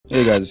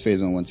Hey guys, it's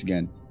Phase One once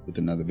again with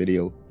another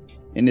video.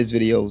 In this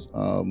video,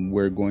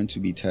 we're going to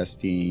be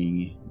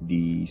testing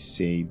the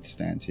saved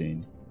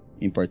Stanton,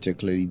 in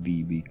particularly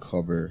the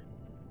recover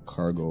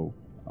cargo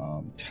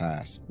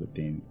task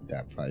within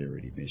that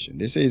priority mission.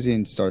 This is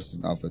in Star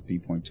Citizen Alpha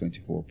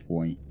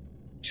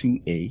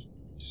 3.24.2a.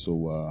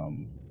 So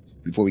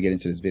before we get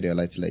into this video, I'd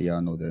like to let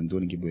y'all know that I'm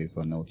doing a giveaway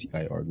for an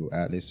LTI Argo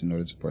Atlas. In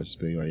order to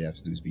participate, all you have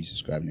to do is be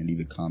subscribed and leave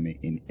a comment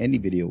in any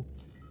video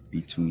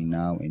between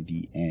now and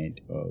the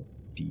end of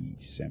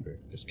December.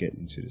 Let's get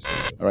into this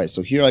video. All right,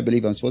 so here I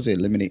believe I'm supposed to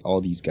eliminate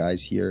all these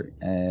guys here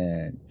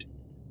and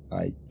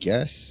I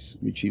guess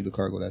retrieve the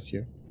cargo that's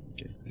here.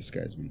 Okay, this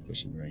guy's really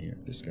pushing me right here.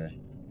 This guy,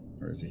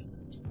 where is he?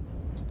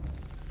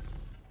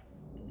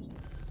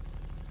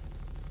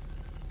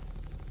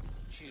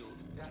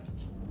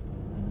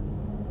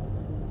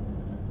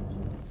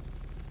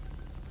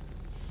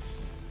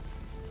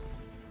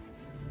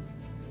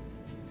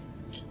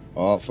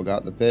 Oh,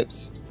 forgot the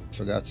pips.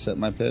 Forgot to set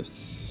my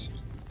pips.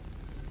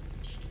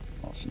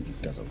 Oh, some of these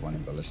guys are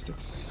running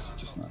ballistics.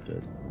 Just not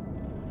good.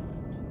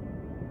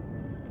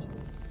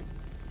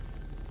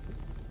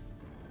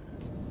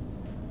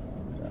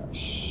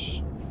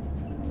 Gosh.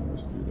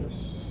 Let's do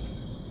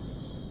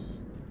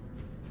this.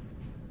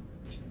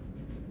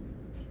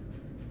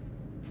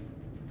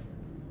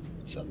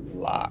 It's a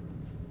lot.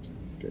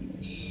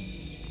 Goodness.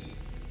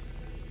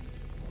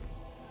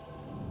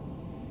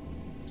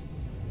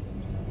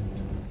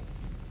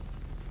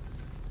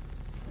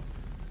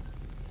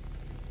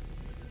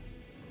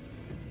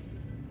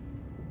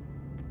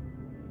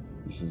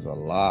 This is a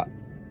lot.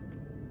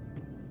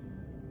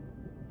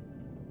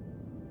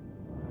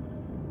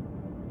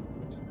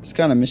 This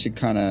kind of mission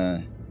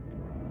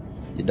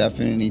you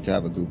definitely need to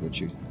have a group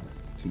with you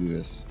to do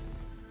this.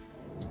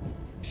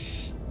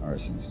 Alright,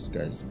 since this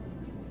guy's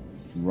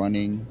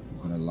running,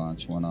 we're gonna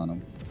launch one on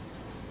him.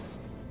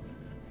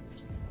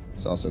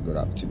 It's also a good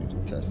opportunity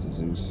to test the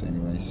Zeus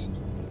anyways.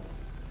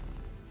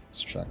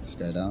 Let's track this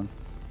guy down.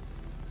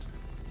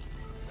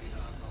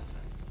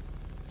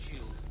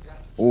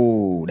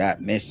 Oh,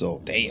 that missile.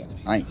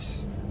 Damn.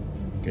 Nice.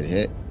 Good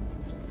hit.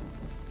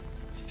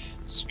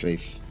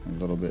 Strafe a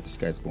little bit. This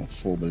guy's going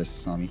full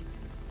ballistics on me.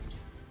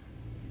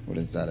 What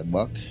is that? A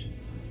buck?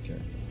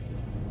 Okay.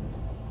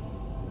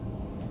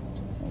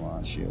 Come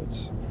on,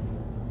 shields.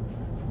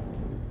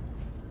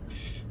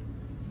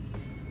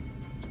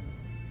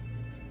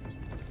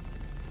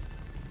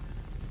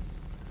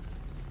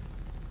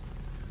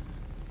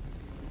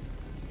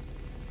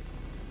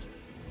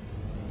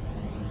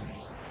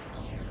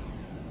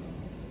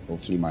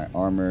 Hopefully my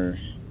armor,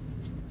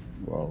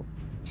 well,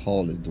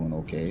 hull is doing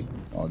okay.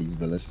 All these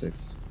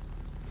ballistics.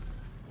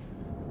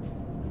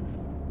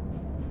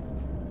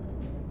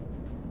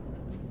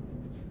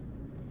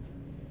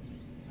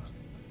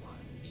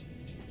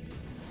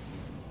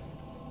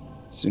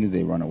 As soon as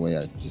they run away,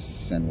 I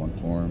just send one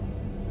for them.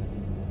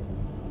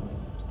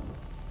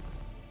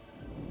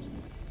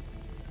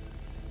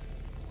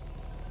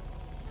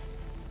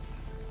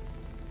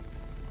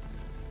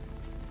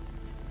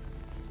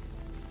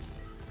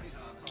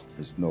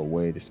 There's no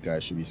way this guy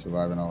should be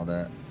surviving all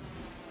that.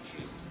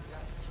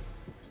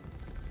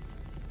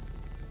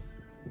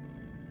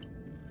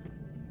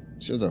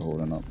 Shields are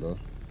holding up though.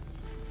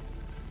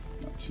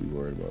 Not too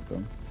worried about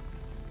them.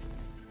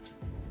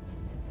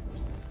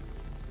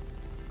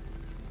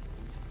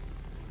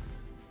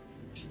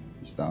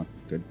 He's down.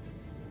 Good.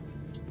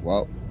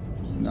 Well,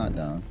 he's not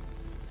down.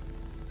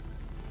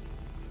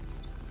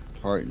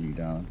 Partly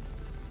down.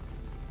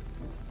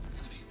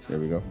 There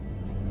we go.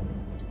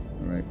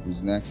 Alright,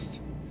 who's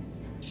next?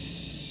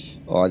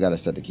 Oh, I gotta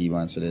set the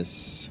keybinds for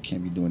this.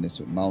 Can't be doing this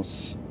with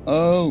mouse.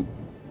 Oh!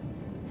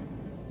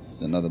 This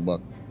is another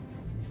buck.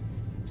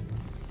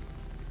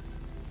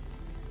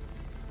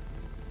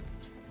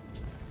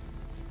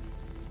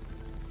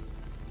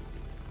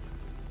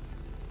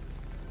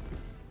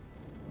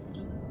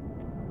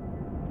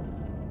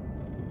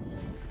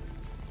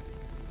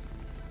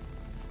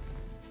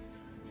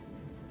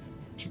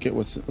 I forget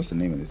what's the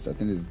name of this. I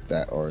think it's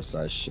that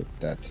RSI ship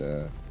that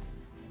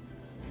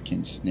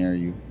can snare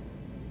you.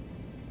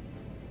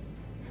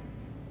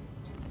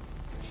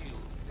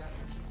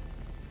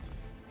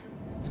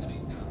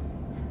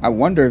 I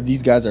wonder if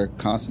these guys are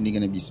constantly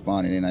going to be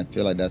spawning, and I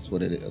feel like that's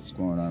what is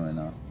going on right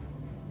now.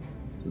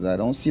 Because I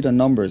don't see the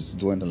numbers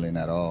dwindling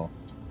at all.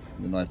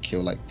 You know, I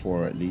killed like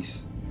 4 at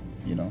least,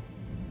 you know.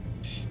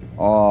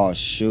 Oh,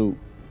 shoot.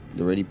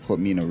 They already put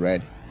me in a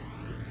red.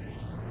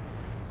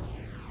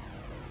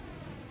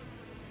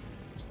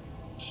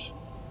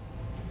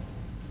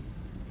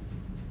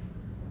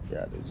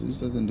 Yeah, the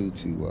Zeus doesn't do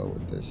too well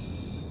with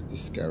this.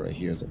 This guy right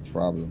here is a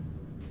problem.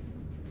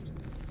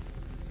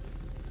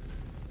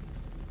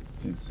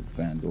 It's a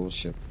Vandal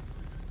ship.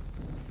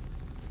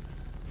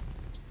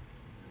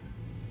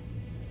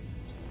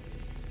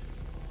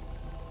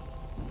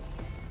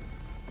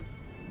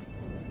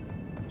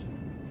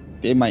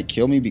 They might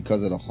kill me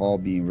because of the hull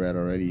being red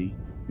already,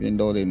 even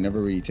though they've never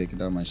really taken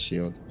down my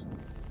shield.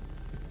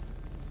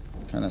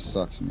 Kind of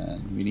sucks,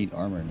 man. We need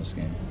armor in this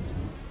game.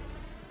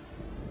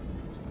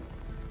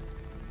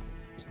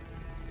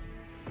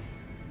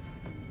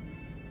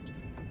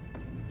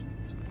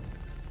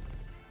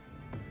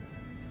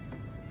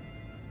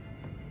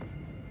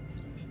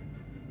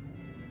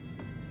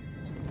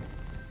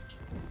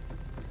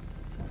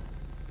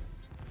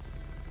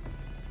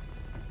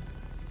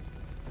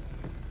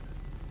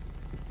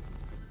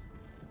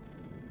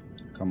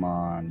 Come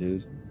on,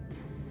 dude.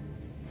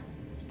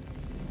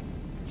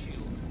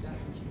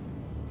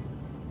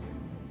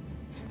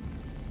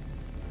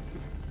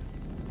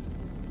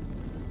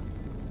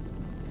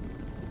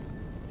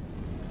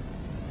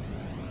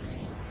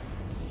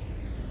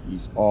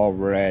 He's all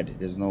red.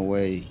 There's no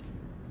way. He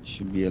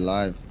should be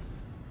alive.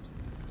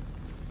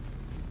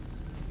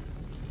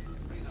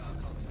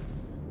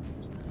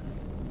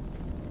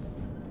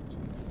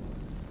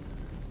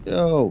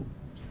 Yo.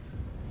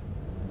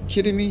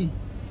 Kidding me?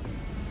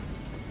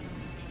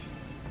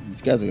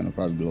 These guys are gonna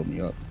probably blow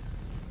me up.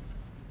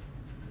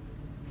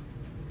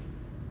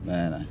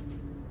 Man,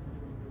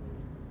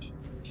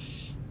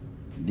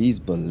 these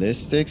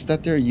ballistics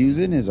that they're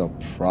using is a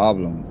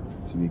problem,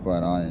 to be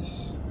quite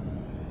honest.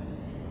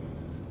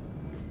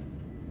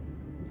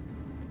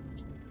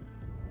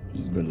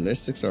 These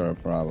ballistics are a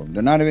problem.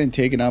 They're not even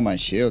taking out my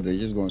shield. They're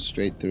just going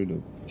straight through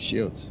the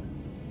shields.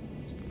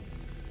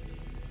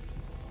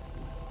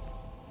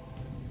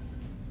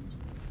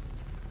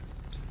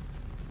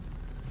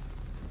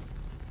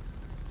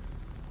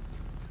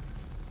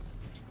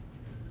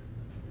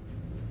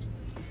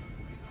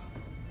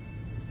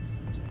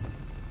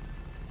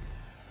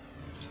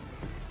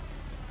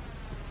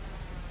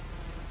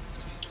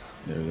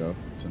 There we go.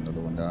 It's another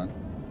one down.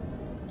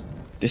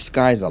 This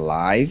guy's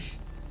alive?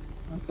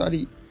 I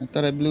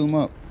thought I blew him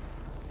up.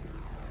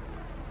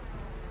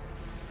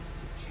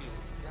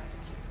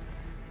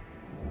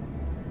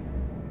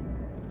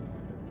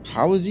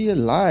 How is he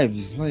alive?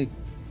 He's like...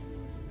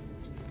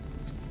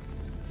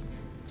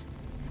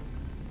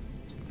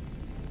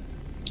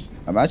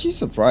 I'm actually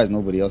surprised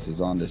nobody else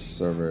is on this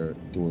server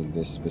doing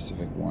this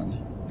specific one.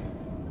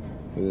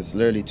 Because it's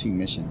literally 2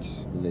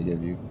 missions that they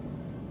give you.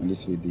 And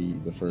this would be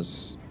the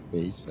first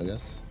base, I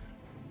guess.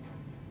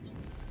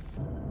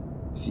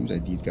 Seems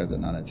like these guys are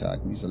not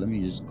attacking me, so let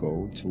me just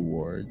go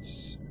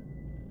towards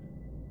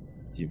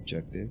the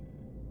objective.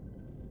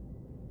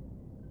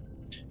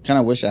 Kind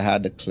of wish I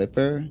had the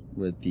clipper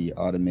with the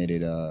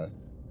automated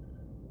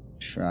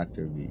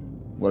tractor beam.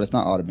 Well, it's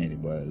not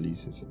automated, but at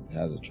least it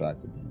has a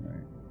tractor beam,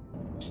 right?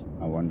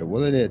 I wonder,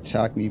 will it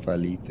attack me if I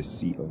leave the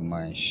seat of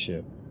my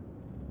ship?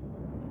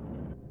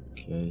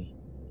 Okay.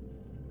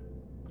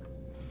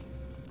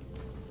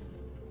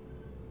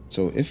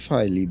 So if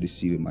I leave the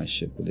seat of my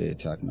ship, will they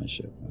attack my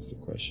ship? That's the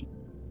question.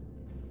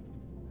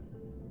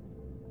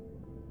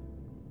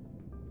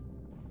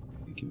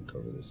 We can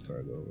cover this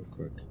cargo real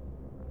quick.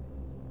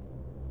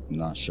 I'm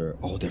not sure.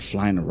 Oh, they're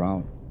flying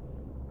around.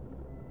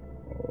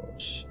 Oh,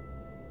 shit.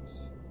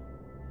 This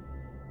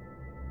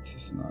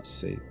is not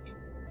safe.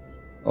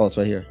 Oh, it's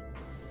right here.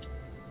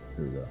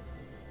 Here we go.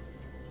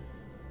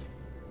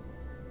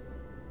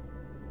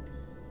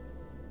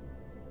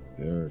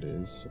 There it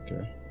is.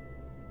 Okay.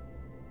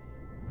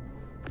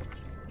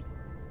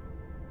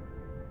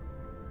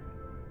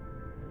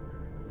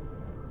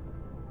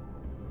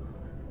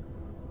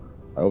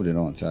 I hope they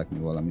don't attack me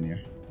while I'm in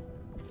here.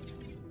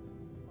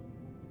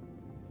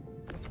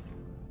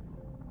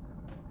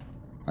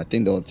 I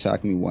think they'll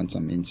attack me once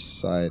I'm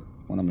inside,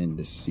 when I'm in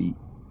the seat.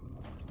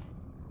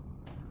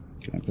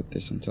 Can I put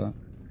this on top?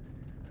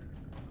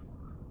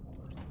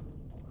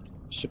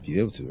 Should be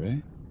able to,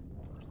 right?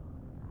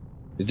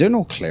 Is there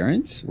no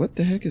clearance? What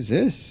the heck is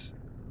this?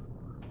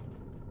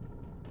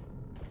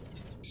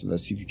 So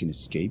let's see if we can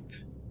escape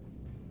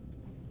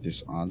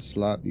this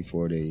onslaught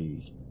before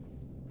they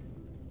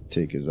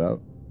take us out.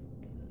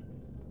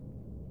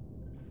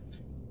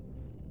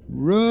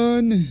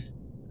 Run!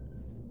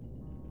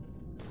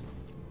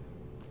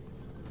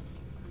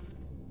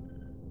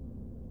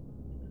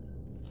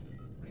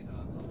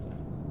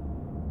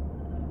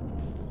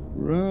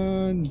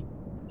 Run!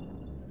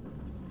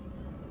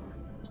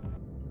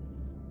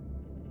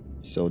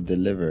 So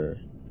deliver.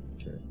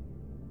 Okay.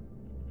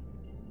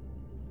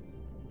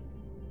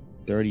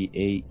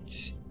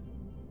 38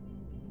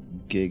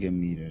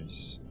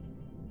 gigameters.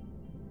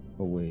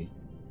 Oh wait.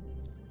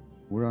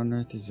 Where on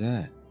earth is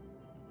that?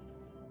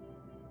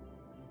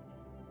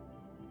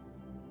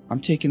 I'm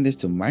taking this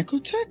to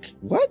Microtech?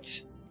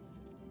 What?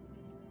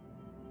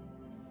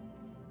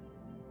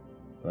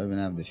 Do I even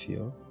have the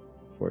fuel?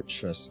 Fort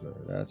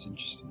Tressler. That's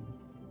interesting.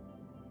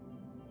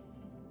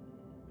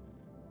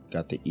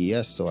 Got the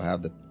ES, so I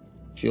have the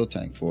fuel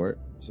tank for it.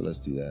 So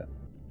let's do that.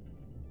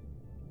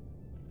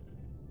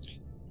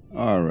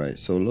 Alright,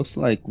 so it looks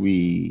like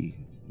we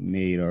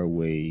made our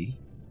way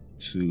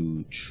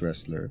to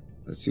Tressler.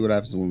 Let's see what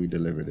happens when we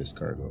deliver this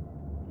cargo.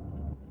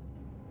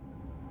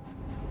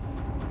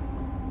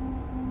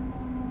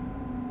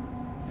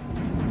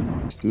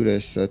 Let's do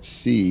this. Let's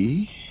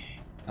see.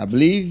 I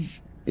believe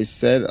it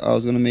said I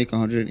was gonna make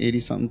 180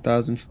 something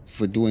thousand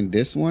for doing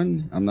this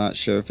one. I'm not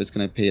sure if it's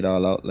gonna pay it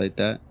all out like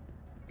that,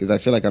 because I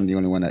feel like I'm the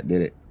only one that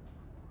did it.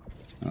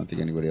 I don't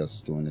think anybody else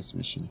is doing this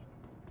mission.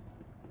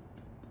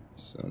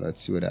 So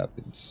let's see what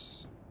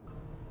happens.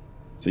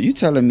 So you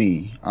telling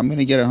me I'm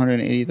gonna get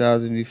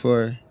 180,000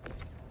 before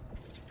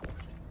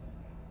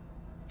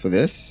for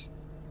this?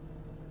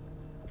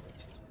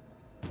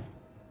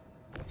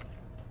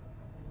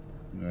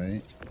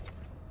 Right.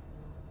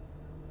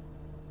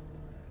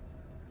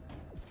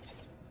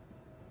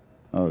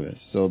 Okay,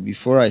 so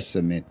before I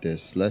submit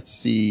this, let's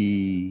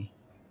see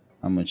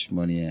how much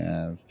money I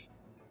have.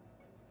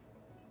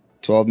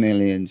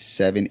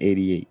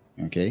 12,788,000.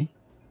 Okay,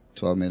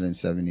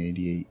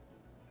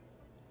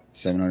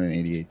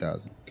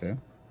 12,788,000. Okay.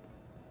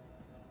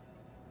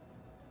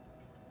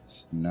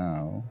 So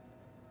now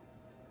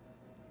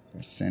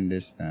I send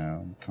this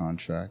down.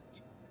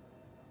 Contract.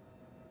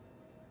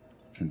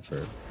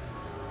 Confirm.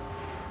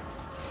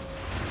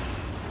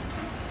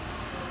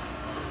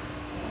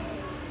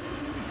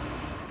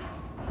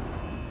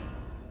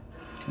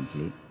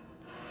 Complete.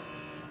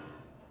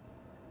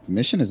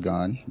 Mission is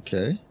gone.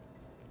 Okay.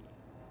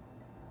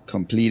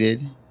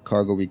 Completed.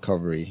 Cargo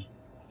recovery.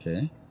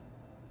 Okay.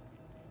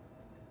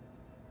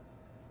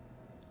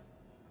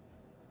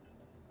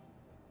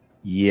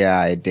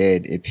 Yeah, it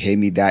did. It paid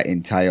me that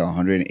entire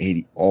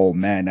 180. Oh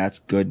man, that's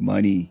good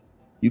money.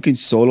 You can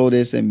solo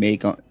this and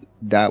make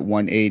that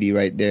 180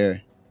 right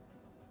there.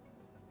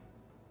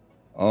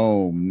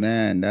 Oh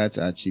man, that's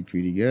actually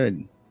pretty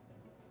good.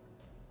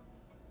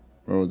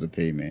 Where was the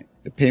payment?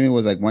 The payment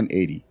was like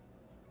 180.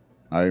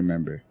 I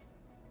remember.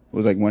 It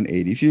was like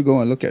 180. If you go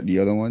and look at the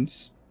other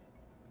ones.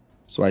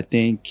 So I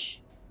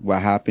think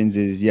what happens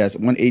is, yes,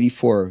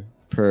 184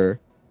 per.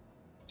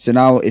 So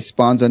now it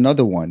spawns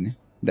another one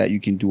that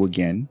you can do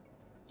again.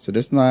 So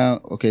this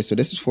now, okay, so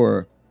this is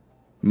for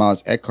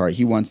Miles Eckhart.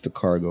 He wants the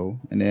cargo.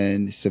 And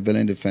then the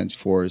Civilian Defense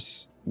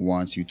Force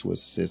wants you to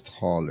assist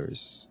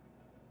haulers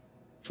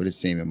for the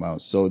same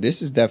amount. So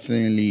this is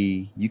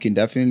definitely, you can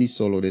definitely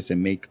solo this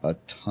and make a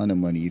ton of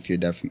money if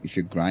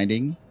you're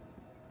grinding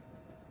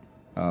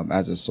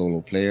as a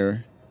solo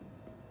player,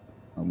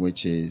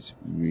 which is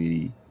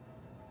really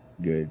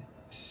good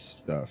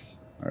stuff.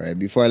 All right,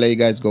 before I let you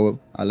guys go,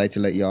 I'd like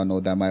to let y'all know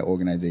that my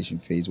organization,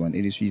 Phase 1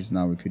 Industries, is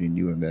now recruiting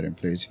new and veteran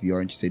players. If you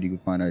are interested, you can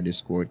find our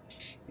Discord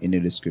in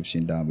the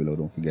description down below.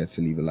 Don't forget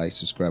to leave a like,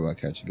 subscribe. I'll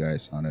catch you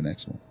guys on the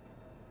next one.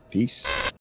 Peace.